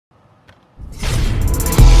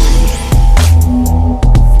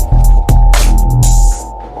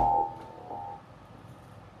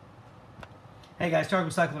Hey guys, Tarek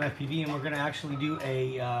with Cyclone FPV, and we're going to actually do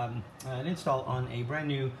an install on a brand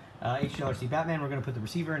new HGLRC Batman. We're going to put the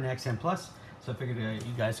receiver in the XM Plus, so I figured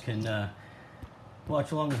you guys can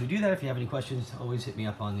watch along as we do that. If you have any questions, always hit me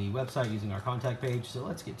up on the website using our contact page. So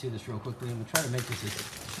let's get to this real quickly. I'm going to try to make this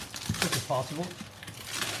as quick as possible.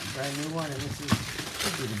 Brand new one, and this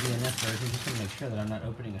should be the DNF version. Just want to make sure that I'm not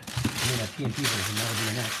opening a PNP version, not a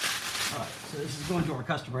DNF. Alright, so this is going to our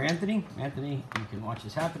customer Anthony. Anthony, you can watch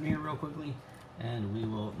this happen here real quickly, and we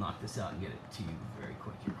will knock this out and get it to you very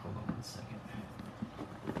quick here. Hold on 1 second.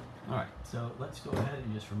 Alright, so let's go ahead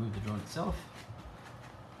and just remove the drone itself.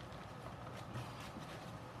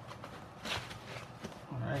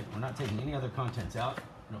 Alright, we're not taking any other contents out.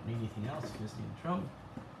 We don't need anything else, just need the drone.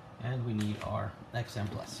 And we need our XM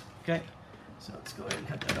Plus. Okay, so let's go ahead and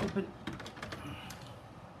cut that open.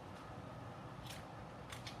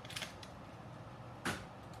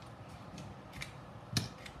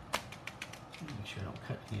 Make sure I don't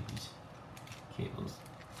cut any of these cables.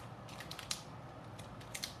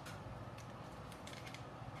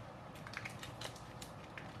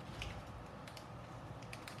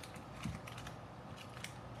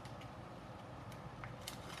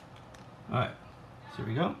 Alright, so here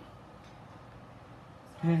we go.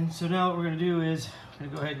 And so now what we're going to do is we're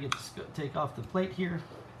going to go ahead and get this, take off the plate here.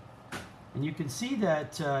 And you can see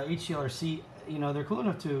that HGLRC, you know, they're cool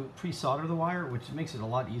enough to pre-solder the wire, which makes it a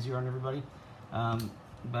lot easier on everybody.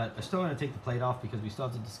 But I still want to take the plate off because we still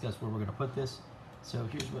have to discuss where we're going to put this. So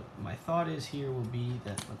here's what my thought is here will be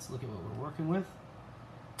that let's look at what we're working with.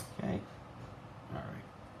 Okay. Alright.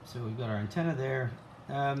 So we've got our antenna there.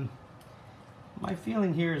 My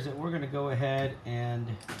feeling here is that we're going to go ahead and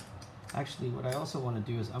actually what I also want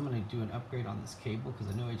to do is I'm going to do an upgrade on this cable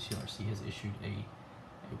because I know HGLRC has issued a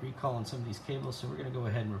recall on some of these cables. So we're going to go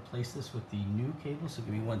ahead and replace this with the new cable. So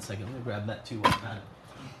give me 1 second. Let me grab that too while I'm at it.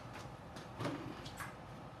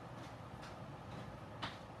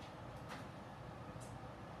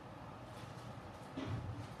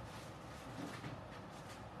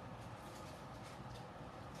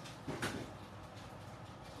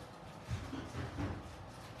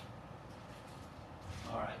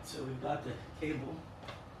 So we've got the cable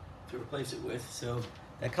to replace it with. So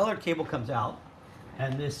that colored cable comes out,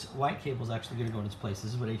 and this white cable is actually going to go in its place.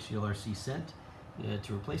 This is what HGLRC sent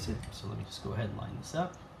to replace it. So let me just go ahead and line this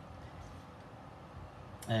up.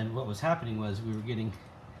 And what was happening was we were getting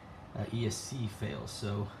ESC fails.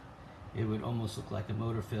 So it would almost look like a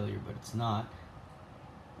motor failure, but it's not.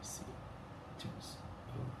 Let's see.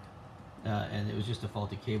 And it was just a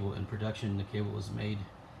faulty cable. In production, the cable was made.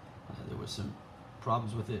 There was some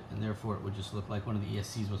problems with it, and therefore it would just look like one of the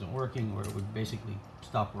ESCs wasn't working, or it would basically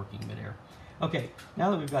stop working midair. Okay,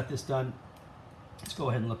 now that we've got this done, let's go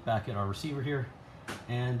ahead and look back at our receiver here.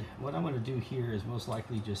 And what I'm going to do here is most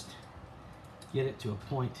likely just get it to a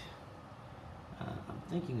point. I'm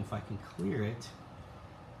thinking if I can clear it,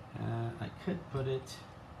 I could put it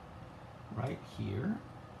right here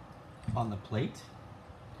on the plate,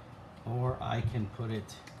 or I can put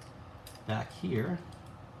it back here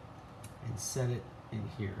and set it in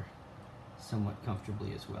here somewhat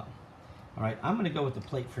comfortably as well. All right, I'm going to go with the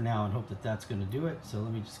plate for now and hope that that's going to do it. So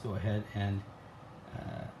let me just go ahead and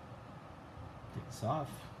take this off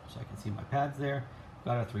so I can see my pads there. We've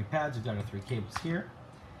got our 3 pads, we've got our 3 cables here.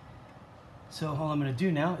 So all I'm going to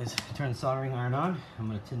do now is turn the soldering iron on. I'm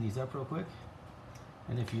going to tin these up real quick.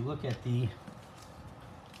 And if you look at the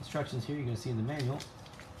instructions here, you're going to see in the manual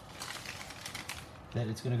that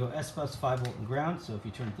it's going to go S-bus, 5-volt, and ground. So if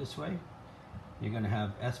you turn it this way, you're going to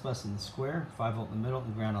have S-bus in the square, 5-volt in the middle,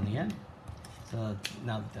 and ground on the end. So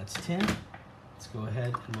now that that's tinned, let's go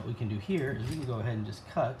ahead, and what we can do here is we can go ahead and just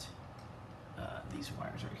cut these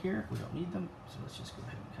wires right here. We don't need them, so let's just go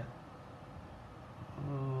ahead and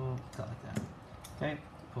cut like that. Okay,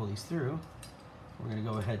 pull these through. We're going to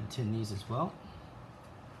go ahead and tin these as well.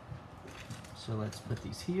 So let's put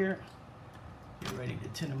these here. Get ready to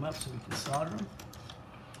tin them up so we can solder them.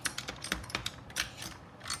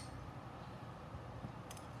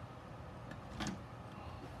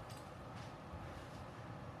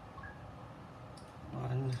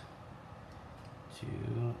 One, 2,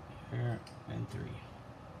 here, and 3.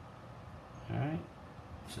 All right,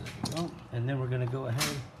 so there we go. And then we're going to go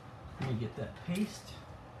ahead and get that paste,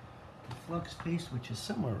 the flux paste, which is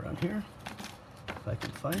somewhere around here, if I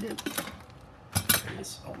can find it. There it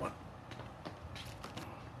is. Hold on.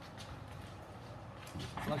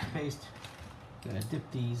 Flux paste. I'm going to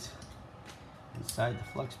dip these inside the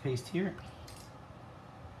flux paste here.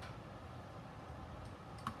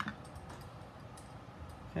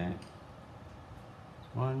 Okay.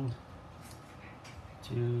 1,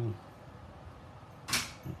 2,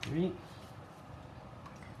 and 3.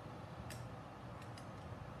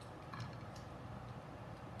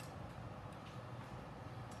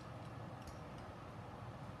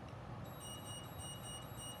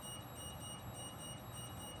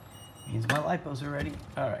 means my lipos are ready.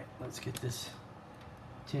 All right, let's get this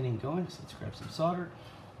tinning going. So let's grab some solder.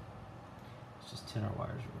 Let's just tin our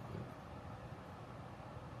wires real quick.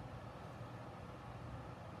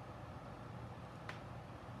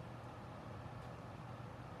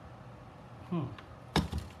 Make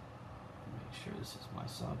sure this is my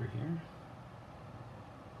solder here.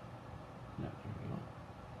 No, here we go.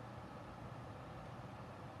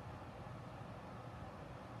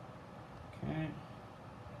 Okay.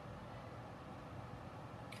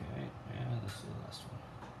 Okay, and this is the last one.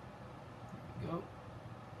 There we go.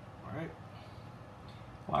 All right.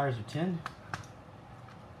 Wires are tinned.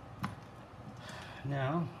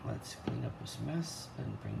 Now, let's clean up this mess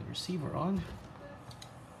and bring the receiver on.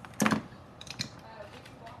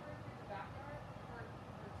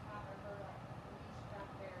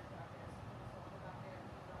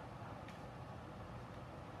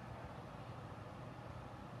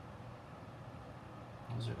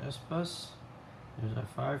 There's our S bus, there's our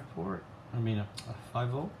 5 volt,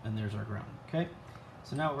 and there's our ground. Okay,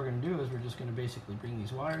 so now what we're going to do is we're just going to basically bring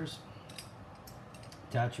these wires,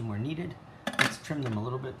 attach them where needed. Let's trim them a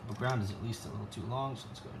little bit. The ground is at least a little too long, so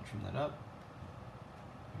let's go ahead and trim that up.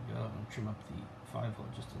 There we go, and trim up the 5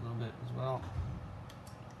 volt just a little bit as well.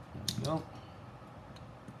 There we go.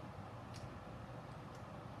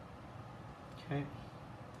 Okay,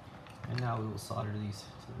 and now we will solder these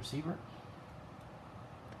to the receiver.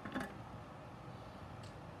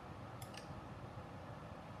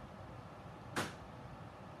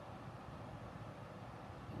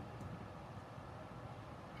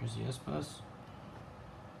 Here's the S bus.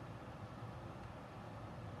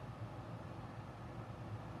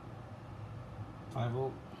 Five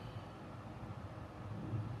volt.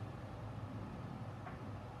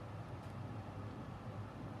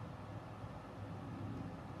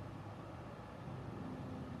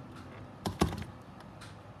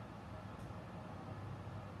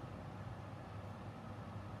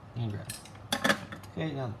 And ground.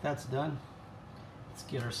 Okay, now that that's done, let's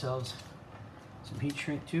get ourselves some heat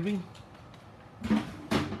shrink tubing. Find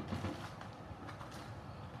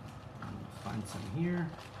some here.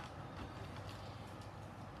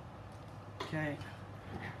 Okay,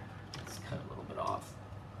 let's cut a little bit off.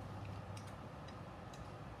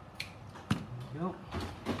 There we go.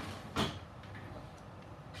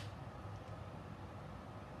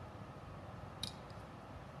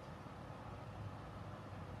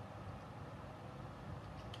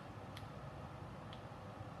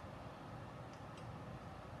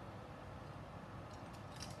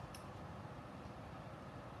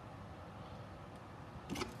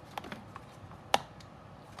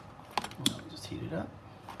 Heat it up.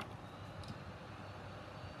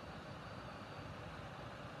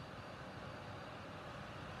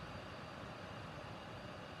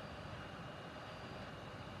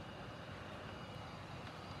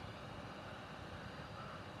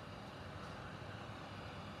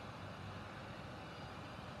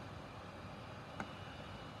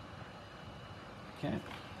 Okay.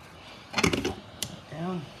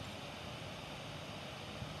 Down.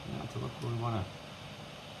 Now to look where we want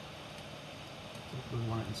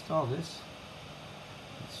to install this.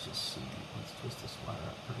 Let's just see. Let's twist this wire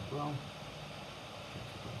up pretty well. Get a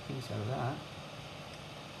couple of things out of that.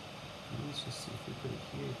 And let's just see if we put it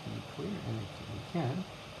here. Can we clear? And we can.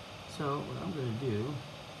 So what I'm going to do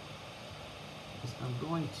is I'm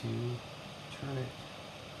going to turn it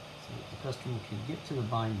so that the customer can get to the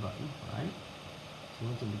bind button, right? So you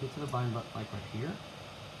want them to get to the bind button like right here.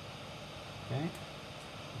 Okay?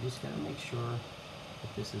 You just got to make sure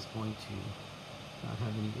that this is going to not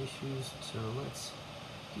have any issues. So let's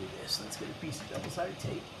do this. Let's get a piece of double-sided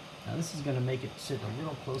tape. Now this is going to make it sit a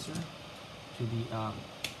little closer to the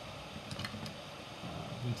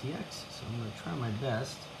VTX. So I'm going to try my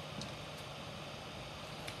best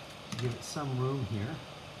to give it some room here.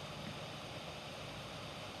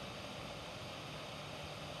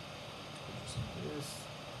 Just like this.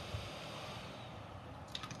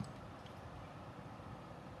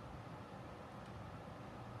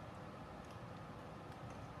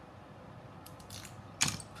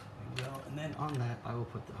 And then on that, I will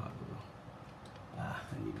put the hot glue. I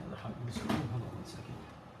need another hot glue screw. Hold on one second.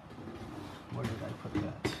 Where did I put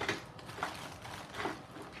that?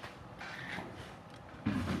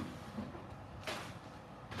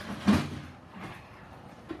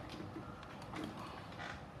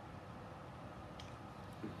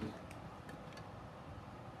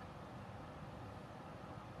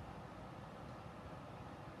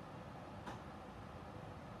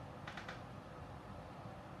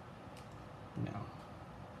 Now,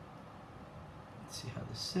 let's see how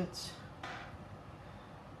this sits.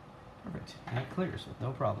 Perfect, and it clears with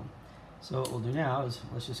no problem. So what we'll do now is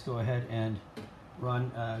let's just go ahead and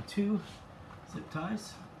run 2 zip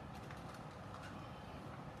ties.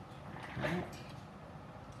 Right.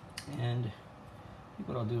 And I think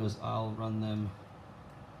what I'll do is I'll run them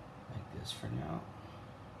like this for now.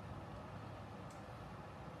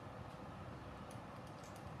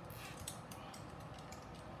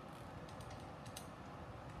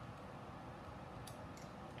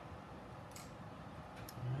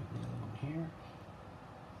 All right, the other one here.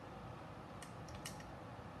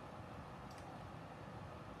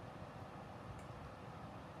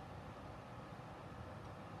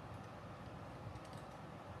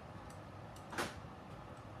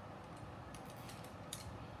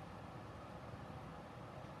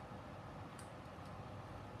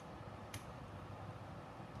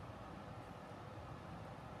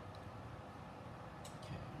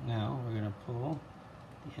 Now we're going to pull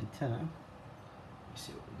the antenna. Let me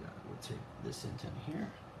see what we got. We'll take this antenna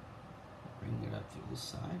here, bring it up through this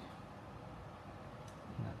side,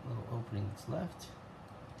 and that little opening that's left.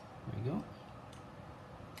 There we go.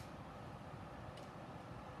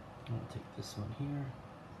 And we'll take this one here,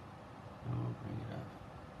 and we'll bring it up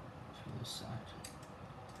through this side.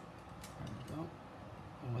 There we go.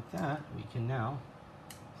 And with that, we can now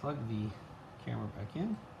plug the camera back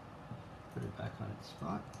in, put it back on its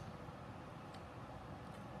spot.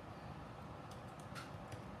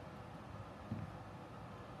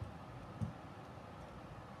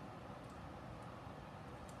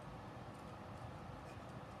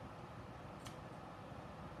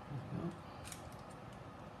 There we go.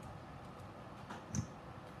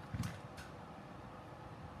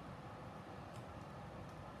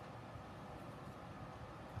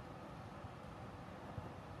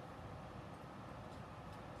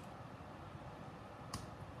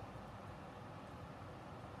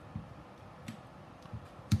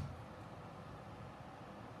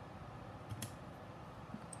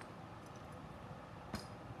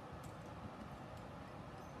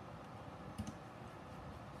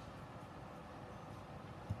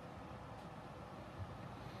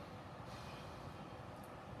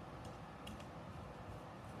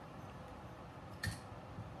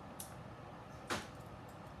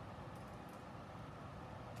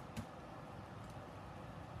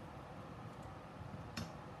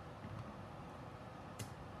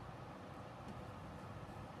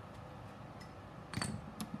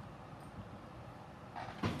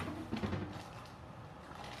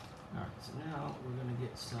 So now we're going to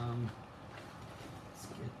get some, let's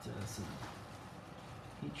get some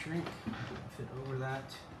heat shrink, fit over that.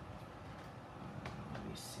 Let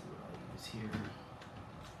me see what I'll use here.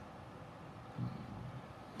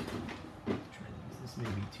 Try these. This may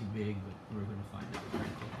be too big, but we're going to find out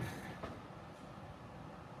very quickly.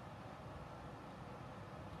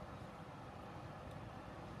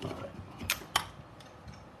 All right.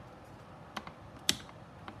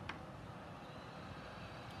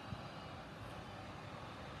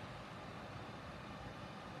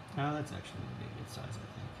 Oh, that's actually going to be a good size, I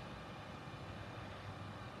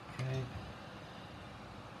think. Okay.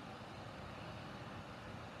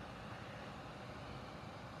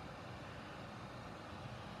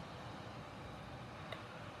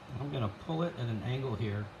 I'm going to pull it at an angle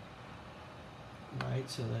here, right,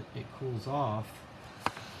 so that it cools off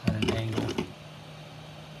at an angle, right,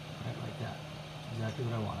 like that. Exactly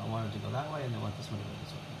what I want. I want it to go that way, and I want this one to go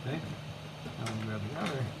this way, okay? Now I'm going to grab the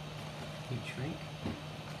other heat shrink.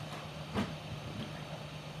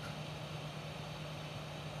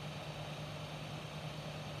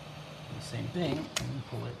 Same thing, and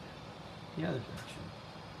pull it the other direction.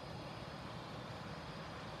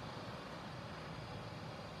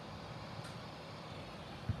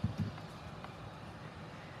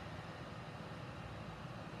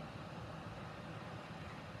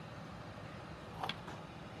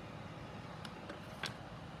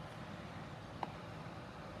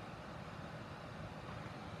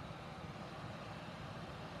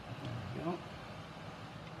 There we go.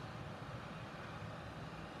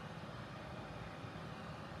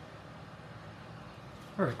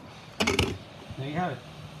 Perfect. There you have it.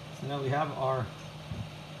 So now we have our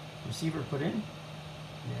receiver put in.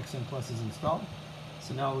 The XM Plus is installed.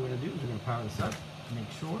 So now what we're going to do is we're going to power this up to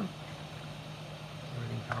make sure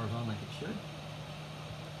everything powers on like it should.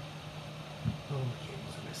 Oh, the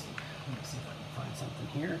cables are missing. Let me see if I can find something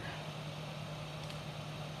here.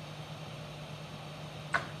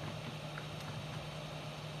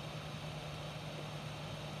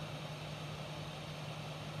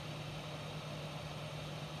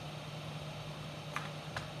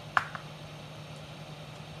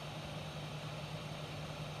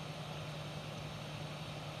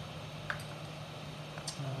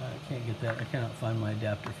 Can't can't get that. I cannot find my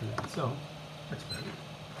adapter for that. So that's better.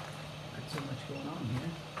 Got so much going on here.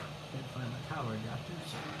 Can't find my power adapter,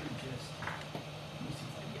 so I'm gonna just let me see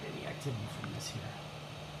if I can get any activity from this here.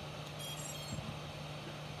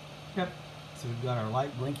 Yep. So we've got our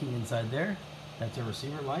light blinking inside there. That's our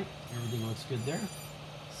receiver light. Everything looks good there.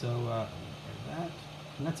 So let me grab that,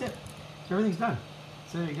 and that's it. So everything's done.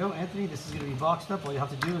 So there you go, Anthony. This is going to be boxed up. All you have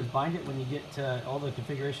to do is bind it when you get all the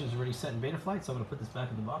configurations already set in beta flight. So I'm going to put this back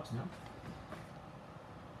in the box now.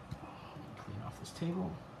 Clean off this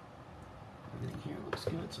table. Everything here looks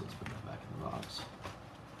good, so let's put that back in the box.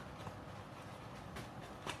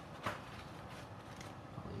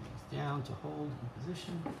 Lay these down to hold in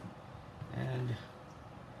position, and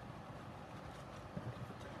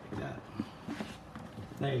like that.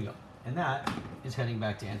 There you go. And that is heading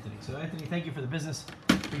back to Anthony. So Anthony, thank you for the business.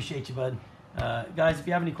 Appreciate you, bud. Guys, if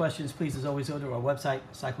you have any questions, please, as always, go to our website,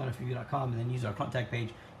 CycloneFPV.com, and then use our contact page.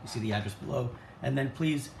 You see the address below. And then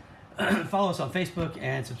please follow us on Facebook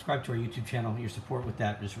and subscribe to our YouTube channel. Your support with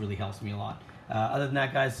that just really helps me a lot. Other than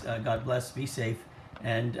that, guys, God bless. Be safe.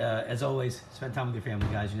 And as always, spend time with your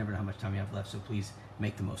family, guys. You never know how much time you have left, so please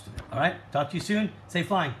make the most of it. All right? Talk to you soon. Safe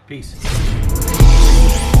flying. Peace.